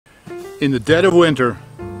In the dead of winter,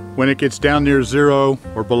 when it gets down near 0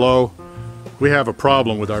 or below, we have a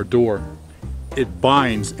problem with our door. It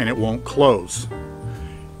binds and it won't close.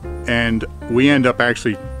 And we end up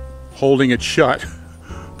actually holding it shut,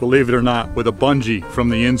 believe it or not, with a bungee from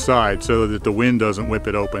the inside so that the wind doesn't whip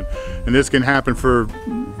it open. And this can happen for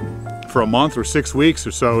a month or 6 weeks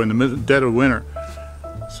or so in the dead of winter.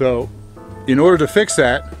 So in order to fix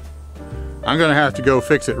that, I'm gonna have to go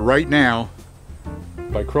fix it right now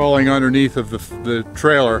by crawling underneath of the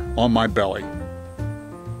trailer on my belly.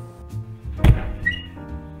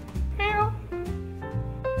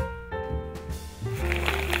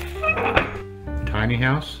 Tiny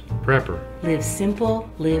house prepper. Live simple,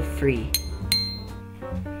 live free.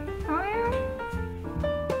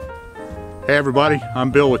 Hey everybody,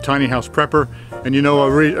 I'm Bill with Tiny House Prepper, and you know,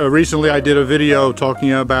 recently I did a video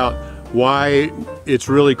talking about why it's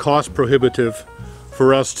really cost prohibitive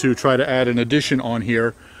for us to try to add an addition on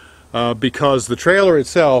here, because the trailer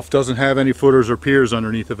itself doesn't have any footers or piers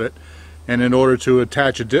underneath of it, and in order to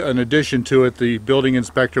attach an addition to it, the building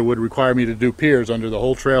inspector would require me to do piers under the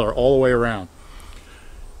whole trailer all the way around.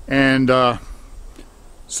 And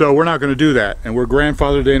so we're not going to do that, and we're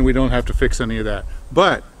grandfathered in. We don't have to fix any of that.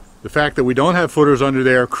 But the fact that we don't have footers under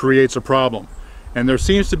there creates a problem, and there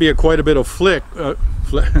seems to be quite a bit of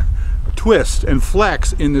twist and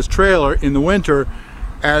flex in this trailer in the winter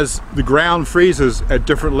as the ground freezes at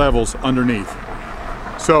different levels underneath.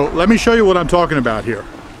 So let me show you what I'm talking about here.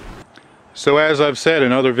 So as I've said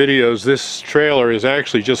in other videos, this trailer is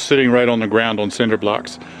actually just sitting right on the ground on cinder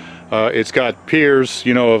blocks. It's got piers,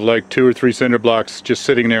 you know, of like 2 or 3 cinder blocks just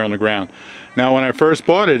sitting there on the ground. Now when I first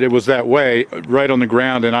bought it, it was that way, right on the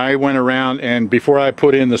ground, and I went around, and before I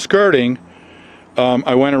put in the skirting,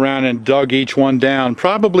 I went around and dug each one down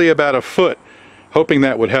probably about a foot, hoping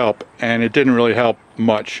that would help, and it didn't really help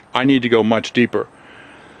much. I need to go much deeper.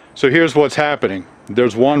 So here's what's happening.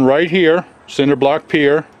 There's one right here, cinder block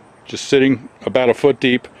pier, just sitting about a foot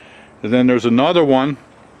deep, and then there's another one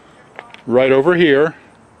right over here.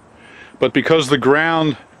 But because the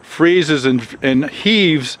ground freezes and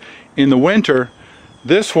heaves in the winter,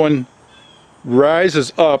 this one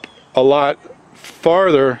rises up a lot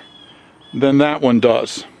farther than that one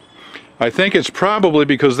does. I think it's probably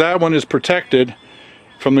because that one is protected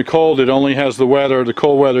from the cold. It only has the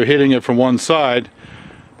cold weather hitting it from one side,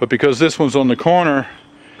 but because this one's on the corner,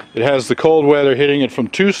 it has the cold weather hitting it from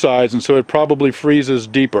 2 sides, and so it probably freezes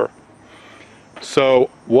deeper.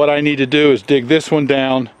 So what I need to do is dig this one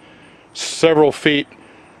down several feet.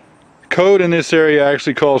 Code in this area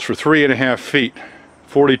actually calls for 3.5 feet,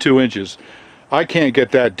 42 inches. I can't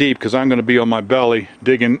get that deep because I'm going to be on my belly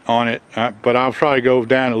digging on it, but I'll try to go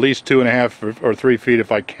down at least 2.5 or 3 feet if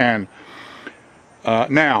I can.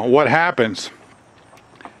 Now, what happens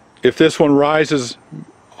if this one rises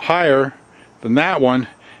higher than that one?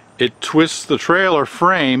 It twists the trailer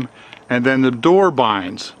frame, and then the door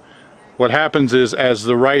binds. What happens is, as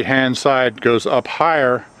the right hand side goes up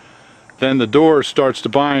higher, then the door starts to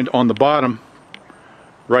bind on the bottom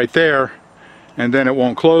right there, and then it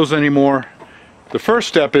won't close anymore. The first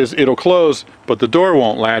step is it'll close, but the door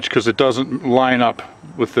won't latch because it doesn't line up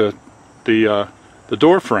with the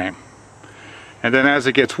door frame. And then as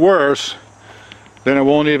it gets worse, then it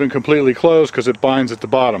won't even completely close because it binds at the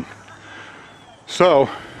bottom. So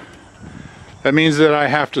that means that I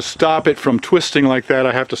have to stop it from twisting like that.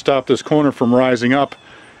 I have to stop this corner from rising up.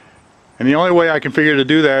 And the only way I can figure to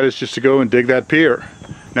do that is just to go and dig that pier.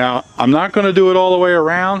 Now, I'm not going to do it all the way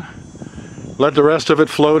around. Let the rest of it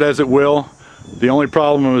float as it will. The only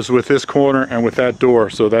problem is with this corner and with that door,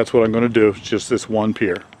 so that's what I'm going to do. It's just this one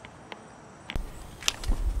pier.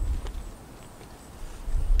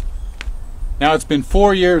 Now, it's been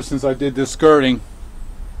 4 years since I did this skirting,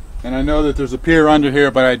 and I know that there's a pier under here,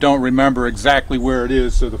 but I don't remember exactly where it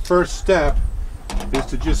is. So the first step is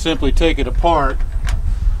to just simply take it apart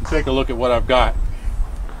and take a look at what I've got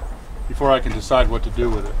before I can decide what to do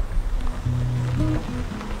with it.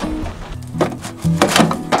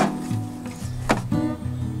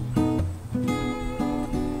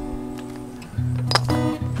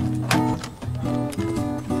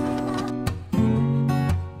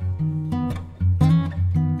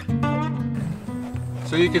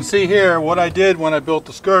 So you can see here what I did when I built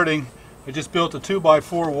the skirting. I just built a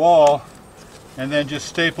 2x4 wall and then just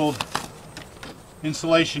stapled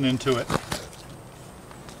insulation into it.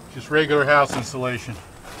 Just regular house insulation.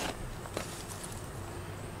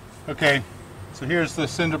 Okay, so here's the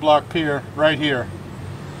cinder block pier right here.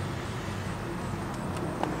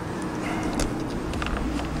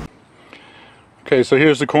 Okay, so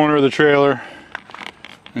here's the corner of the trailer,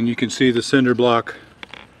 and you can see the cinder block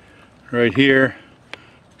right here.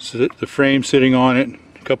 So the frame sitting on it,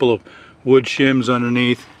 a couple of wood shims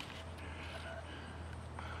underneath.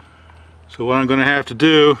 So what I'm going to have to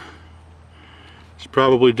do is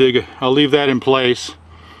probably I'll leave that in place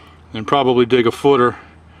and probably dig a footer,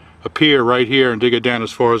 a pier right here, and dig it down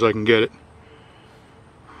as far as I can get it.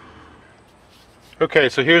 Okay,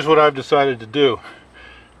 so here's what I've decided to do.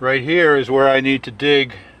 Right here is where I need to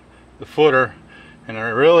dig the footer, and I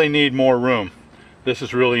really need more room. This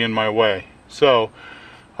is really in my way. So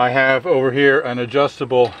I have over here an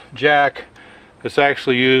adjustable jack that's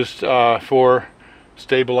actually used for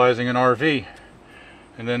stabilizing an RV.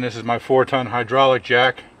 And then this is my 4-ton hydraulic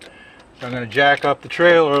jack. So I'm going to jack up the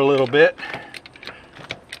trailer a little bit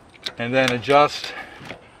and then adjust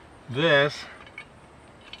this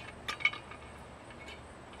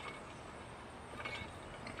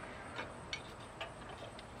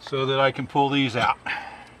so that I can pull these out.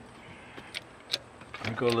 Let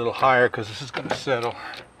me go a little higher because this is going to settle.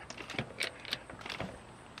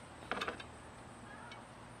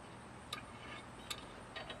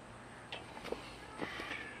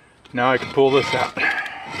 Now I can pull this out.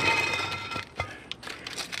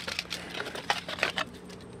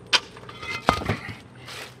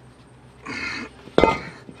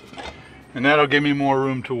 And that'll give me more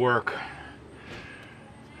room to work.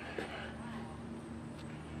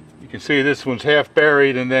 You can see this one's half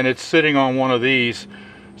buried and then it's sitting on one of these.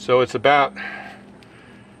 So it's about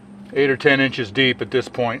 8 or 10 inches deep at this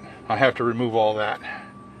point. I have to remove all that.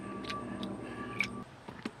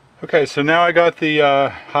 Okay, so now I got the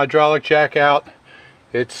hydraulic jack out.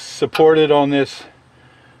 It's supported on this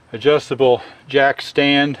adjustable jack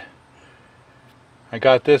stand. I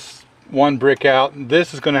got this one brick out.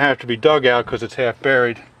 This is going to have to be dug out because it's half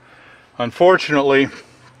buried. Unfortunately,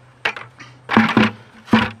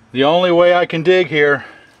 the only way I can dig here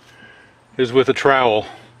is with a trowel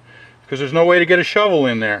because there's no way to get a shovel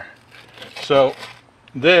in there. So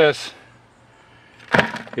this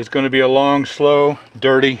is going to be a long, slow,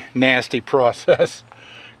 dirty, nasty process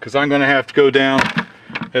because I'm going to have to go down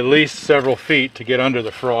at least several feet to get under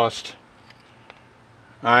the frost.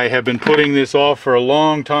 I have been putting this off for a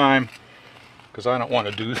long time because I don't want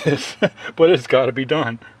to do this, but it's got to be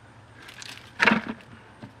done.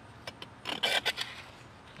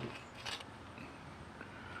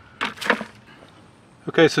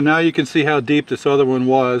 Okay, so now you can see how deep this other one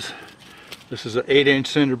was. This is an 8-inch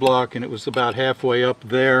cinder block and it was about halfway up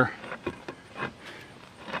there.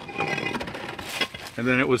 And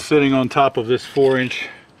then it was sitting on top of this 4-inch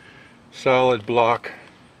solid block,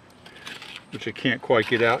 which I can't quite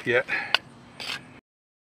get out yet.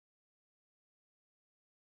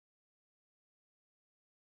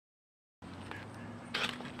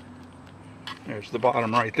 There's the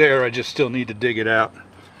bottom right there. I just still need to dig it out.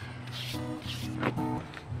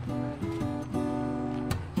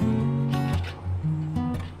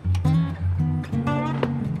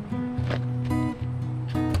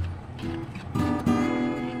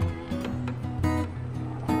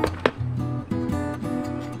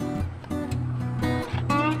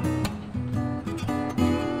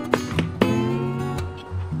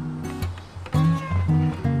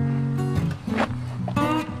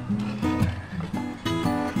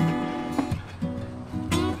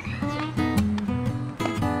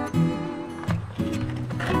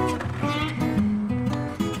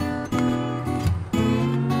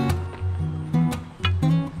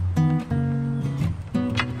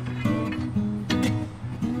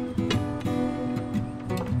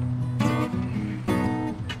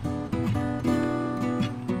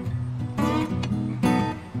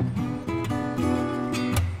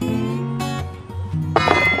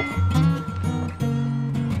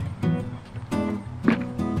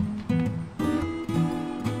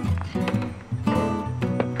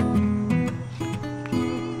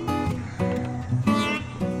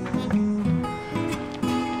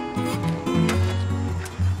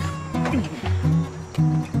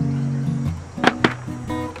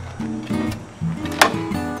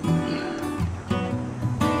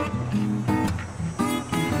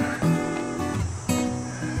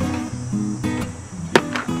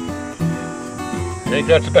 I think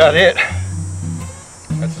that's about it.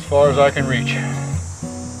 That's as far as I can reach.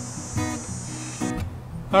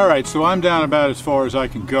 Alright, so I'm down about as far as I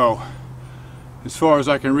can go. As far as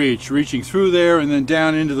I can reach. Reaching through there and then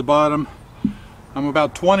down into the bottom. I'm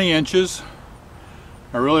about 20 inches.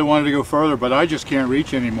 I really wanted to go further, but I just can't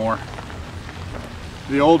reach anymore.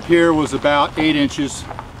 The old pier was about 8 inches.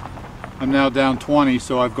 I'm now down 20,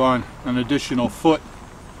 so I've gone an additional foot.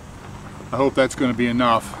 I hope that's going to be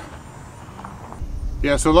enough.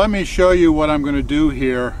 Yeah, so let me show you what I'm going to do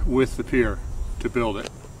here with the pier to build it.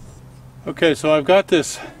 Okay, so I've got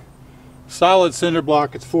this solid cinder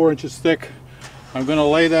block. It's 4 inches thick. I'm going to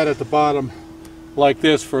lay that at the bottom like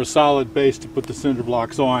this for a solid base to put the cinder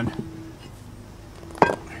blocks on.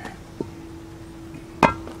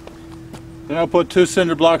 Then I'll put 2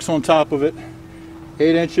 cinder blocks on top of it.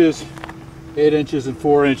 8 inches, 8 inches, and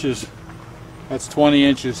 4 inches. That's 20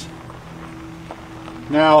 inches.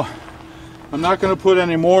 Now, I'm not going to put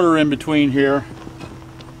any mortar in between here.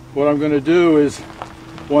 What I'm going to do is,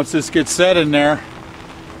 once this gets set in there,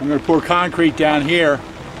 I'm going to pour concrete down here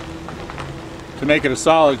to make it a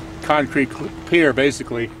solid concrete pier,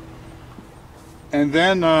 basically. And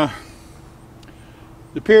then the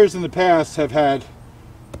piers in the past have had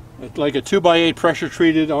like a 2x8 pressure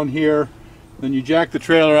treated on here. Then you jack the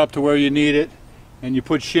trailer up to where you need it, and you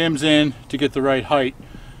put shims in to get the right height.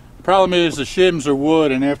 The problem is the shims are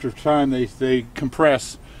wood, and after time they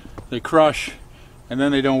compress, they crush, and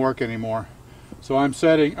then they don't work anymore. So I'm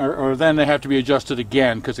setting, or then they have to be adjusted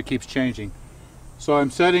again because it keeps changing. So I'm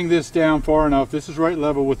setting this down far enough. This is right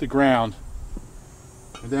level with the ground.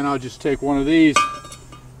 And then I'll just take one of these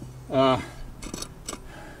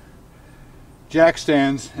jack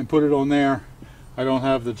stands and put it on there. I don't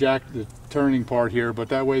have the turning part here, but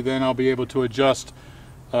that way then I'll be able to adjust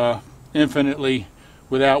infinitely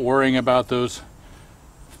without worrying about those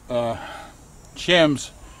shims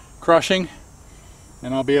crushing,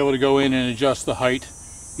 and I'll be able to go in and adjust the height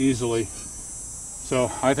easily.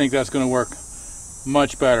 So I think that's going to work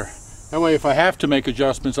much better. That way if I have to make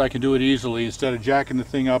adjustments, I can do it easily. Instead of jacking the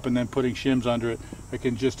thing up and then putting shims under it, I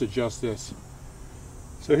can just adjust this.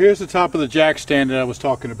 So here's the top of the jack stand that I was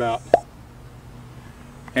talking about,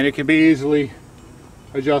 and it can be easily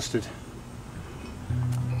adjusted.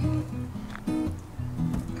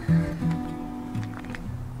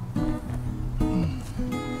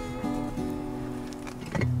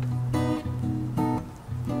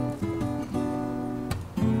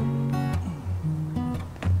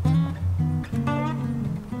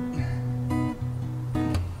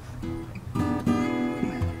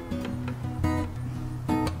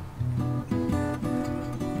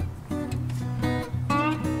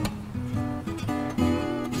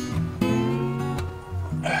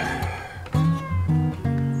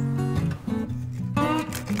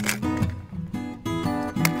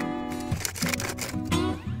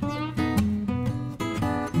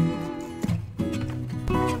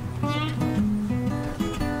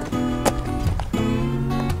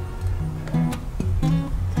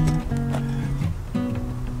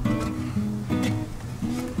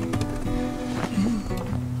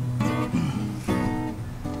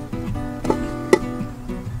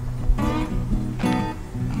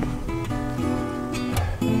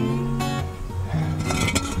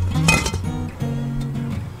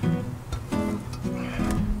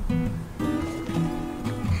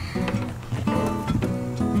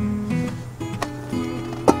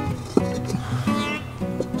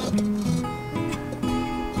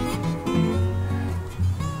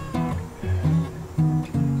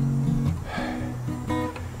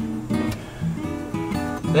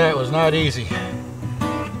 That was not easy.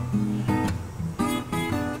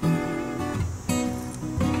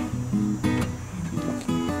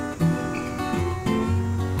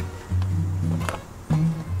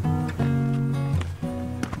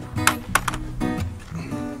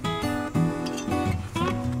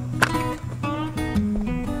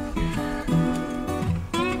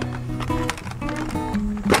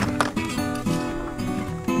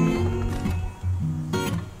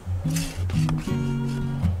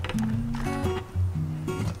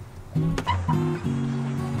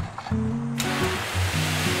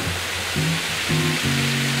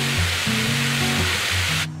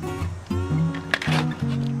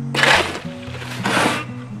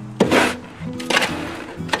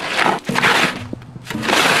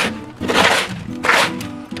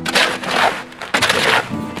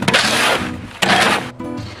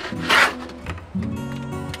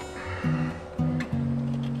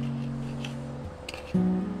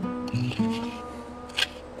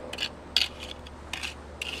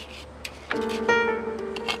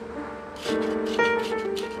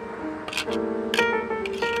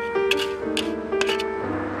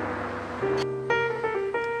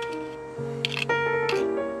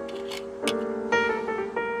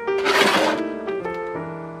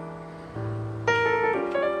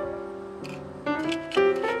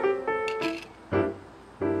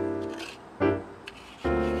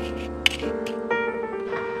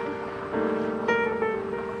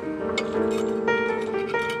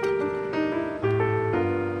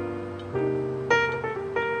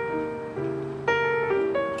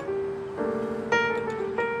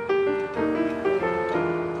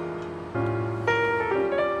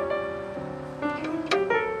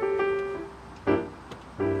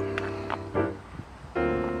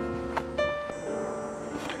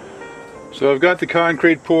 So I've got the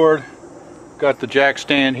concrete poured, got the jack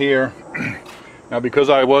stand here. Now because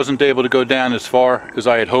I wasn't able to go down as far as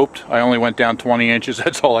I had hoped, I only went down 20 inches,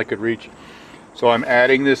 that's all I could reach. So I'm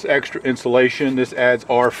adding this extra insulation. This adds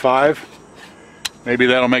R5. Maybe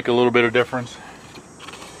that'll make a little bit of difference.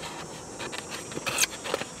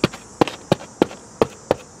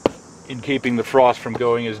 In keeping the frost from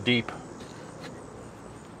going as deep.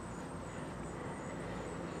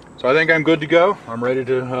 So I think I'm good to go. I'm ready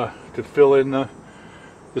to fill in the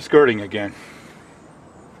skirting again.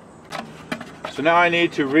 So now I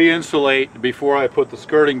need to re-insulate before I put the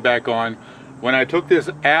skirting back on. When I took this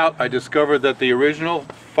out, I discovered that the original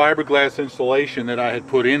fiberglass insulation that I had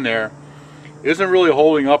put in there isn't really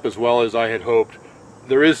holding up as well as I had hoped.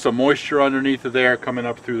 There is some moisture underneath of there coming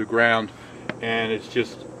up through the ground, and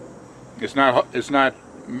it's not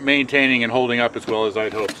maintaining and holding up as well as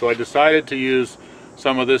I'd hoped. So I decided to use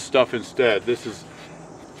some of this stuff instead. This is,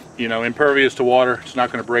 you know, impervious to water. It's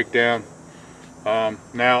not going to break down.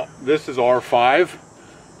 Now this is R5.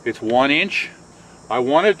 It's 1 inch. I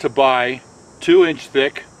wanted to buy 2 inch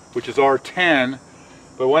thick, which is R10,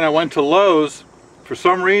 but when I went to Lowe's, for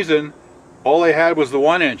some reason all they had was the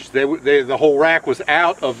 1 inch. The whole rack was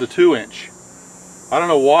out of the 2 inch. I don't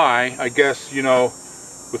know why. I guess, you know,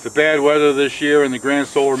 with the bad weather this year and the grand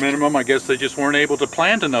solar minimum, I guess they just weren't able to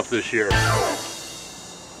plant enough this year.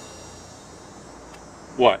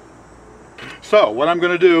 What? So what I'm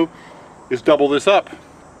going to do is double this up.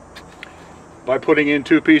 By putting in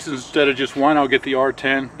 2 pieces instead of just 1, I'll get the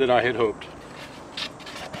R10 that I had hoped.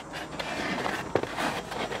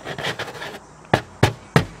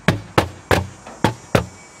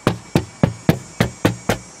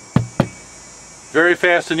 Very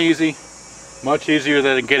fast and easy. Much easier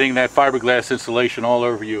than getting that fiberglass insulation all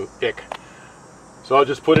over you. Ick. So I'll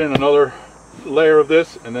just put in another layer of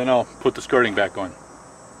this and then I'll put the skirting back on.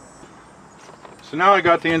 So now I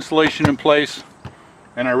got the insulation in place,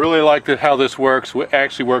 and I really like how this works. It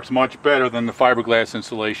actually works much better than the fiberglass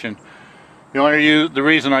insulation. The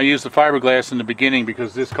reason I used the fiberglass in the beginning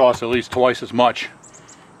because this costs at least twice as much.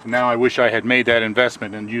 And now I wish I had made that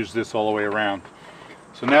investment and used this all the way around.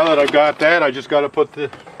 So now that I've got that, I just got to put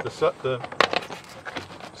the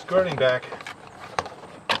skirting back,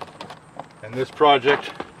 and this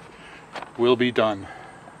project will be done.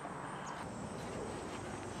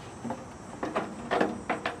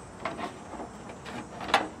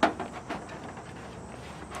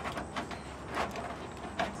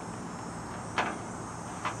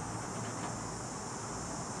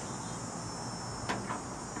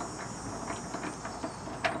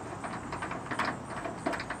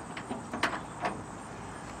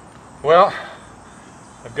 Well,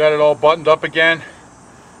 I've got it all buttoned up again.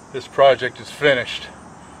 This project is finished.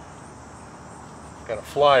 Got a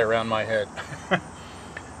fly around my head.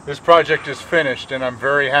 This project is finished, and I'm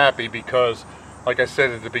very happy because, like I said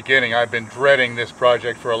at the beginning, I've been dreading this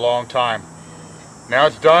project for a long time. Now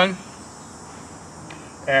it's done,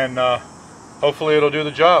 and hopefully it'll do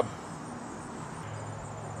the job.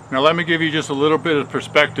 Now let me give you just a little bit of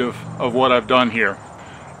perspective of what I've done here.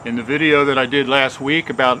 In the video that I did last week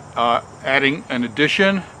about adding an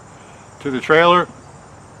addition to the trailer,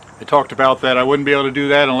 I talked about that I wouldn't be able to do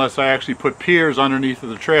that unless I actually put piers underneath of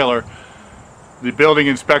the trailer. The building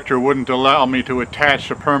inspector wouldn't allow me to attach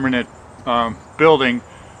a permanent building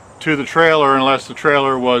to the trailer unless the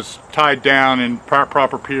trailer was tied down in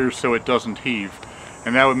proper piers so it doesn't heave.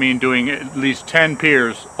 And that would mean doing at least 10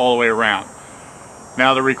 piers all the way around.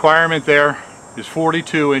 Now the requirement there is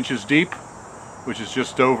 42 inches deep, which is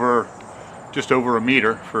just over a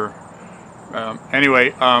meter for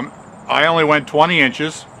anyway. I only went 20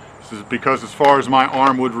 inches. This is because as far as my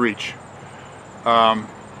arm would reach, and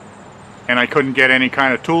I couldn't get any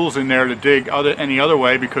kind of tools in there to dig any other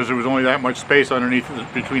way because there was only that much space underneath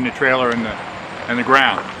between the trailer and the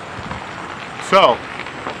ground. So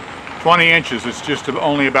 20 inches is just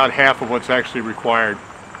only about half of what's actually required.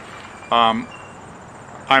 I'm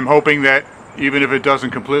hoping that even if it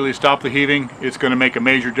doesn't completely stop the heaving, it's going to make a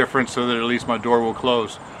major difference so that at least my door will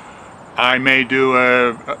close. I may do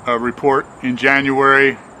a report in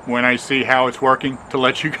January when I see how it's working to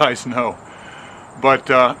let you guys know. But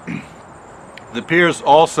the piers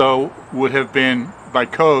also would have been, by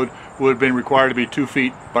code, would have been required to be 2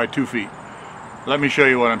 feet by 2 feet. Let me show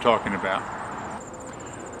you what I'm talking about.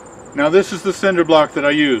 Now this is the cinder block that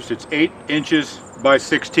I used. It's 8 inches by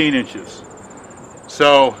 16 inches.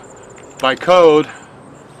 So by code,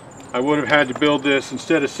 I would have had to build this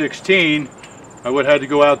instead of 16. I would have had to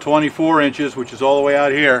go out 24 inches, which is all the way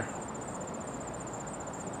out here.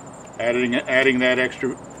 Adding that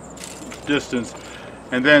extra distance.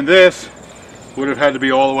 And then this would have had to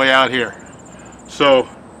be all the way out here. So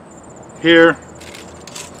here,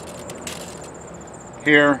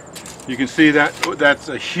 you can see that that's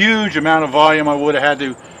a huge amount of volume. I would have had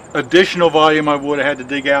to, additional volume I would have had to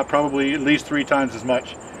dig out, probably at least 3 times as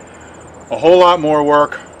much. A whole lot more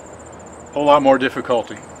work, a whole lot more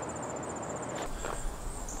difficulty.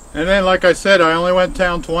 And then, like I said, I only went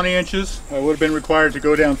down 20 inches. I would have been required to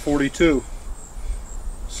go down 42.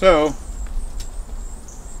 So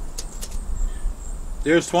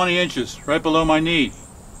there's 20 inches right below my knee.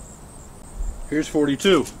 Here's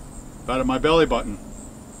 42, about at my belly button.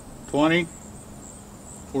 20,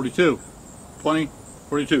 42, 20,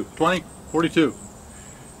 42, 20, 42.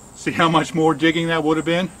 See how much more digging that would have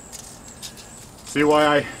been? See why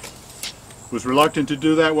I was reluctant to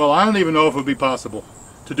do that? Well, I don't even know if it would be possible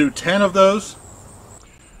to do 10 of those.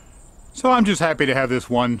 So I'm just happy to have this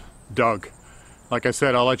one dug. Like I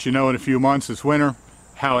said, I'll let you know in a few months this winter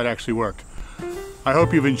how it actually worked. I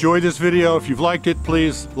hope you've enjoyed this video. If you've liked it,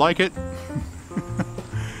 please like it.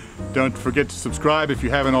 Don't forget to subscribe if you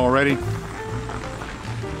haven't already.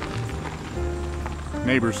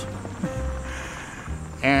 Neighbors.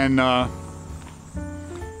 And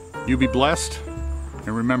you be blessed.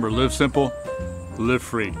 And remember, live simple, live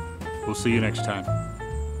free. We'll see you next time.